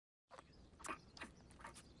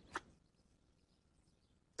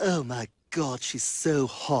Oh, my God, she's so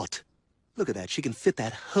hot. Look at that. She can fit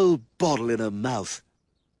that whole bottle in her mouth.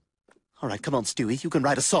 All right, come on, Stewie. You can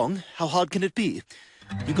write a song. How hard can it be?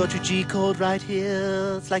 You got your G chord right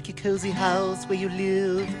here. It's like your cozy house where you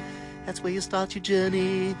live. That's where you start your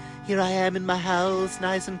journey. Here I am in my house,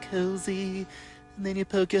 nice and cozy. And then you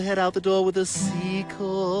poke your head out the door with a C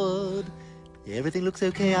chord. Everything looks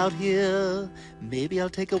okay out here. Maybe I'll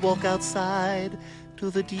take a walk outside to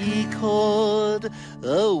the D chord.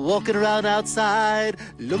 Oh, walking around outside.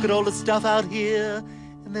 Look at all the stuff out here.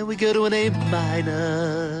 And then we go to an A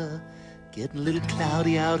minor. Getting a little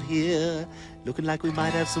cloudy out here. Looking like we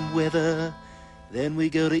might have some weather. Then we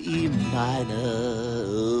go to E minor.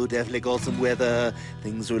 Oh, definitely got some weather.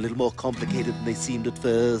 Things are a little more complicated than they seemed at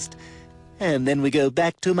first. And then we go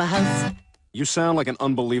back to my house. You sound like an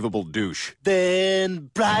unbelievable douche.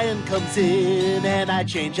 Then Brian comes in and I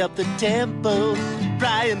change up the tempo.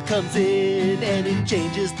 Brian comes in and he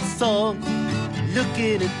changes the song.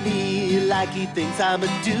 Looking at me like he thinks I'm a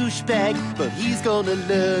douchebag, but he's gonna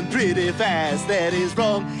learn pretty fast that he's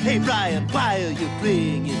wrong. Hey Brian, why are you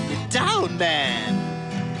bringing me down, man?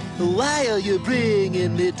 Why are you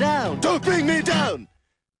bringing me down? Don't bring me down!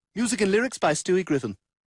 Music and lyrics by Stewie Griffin.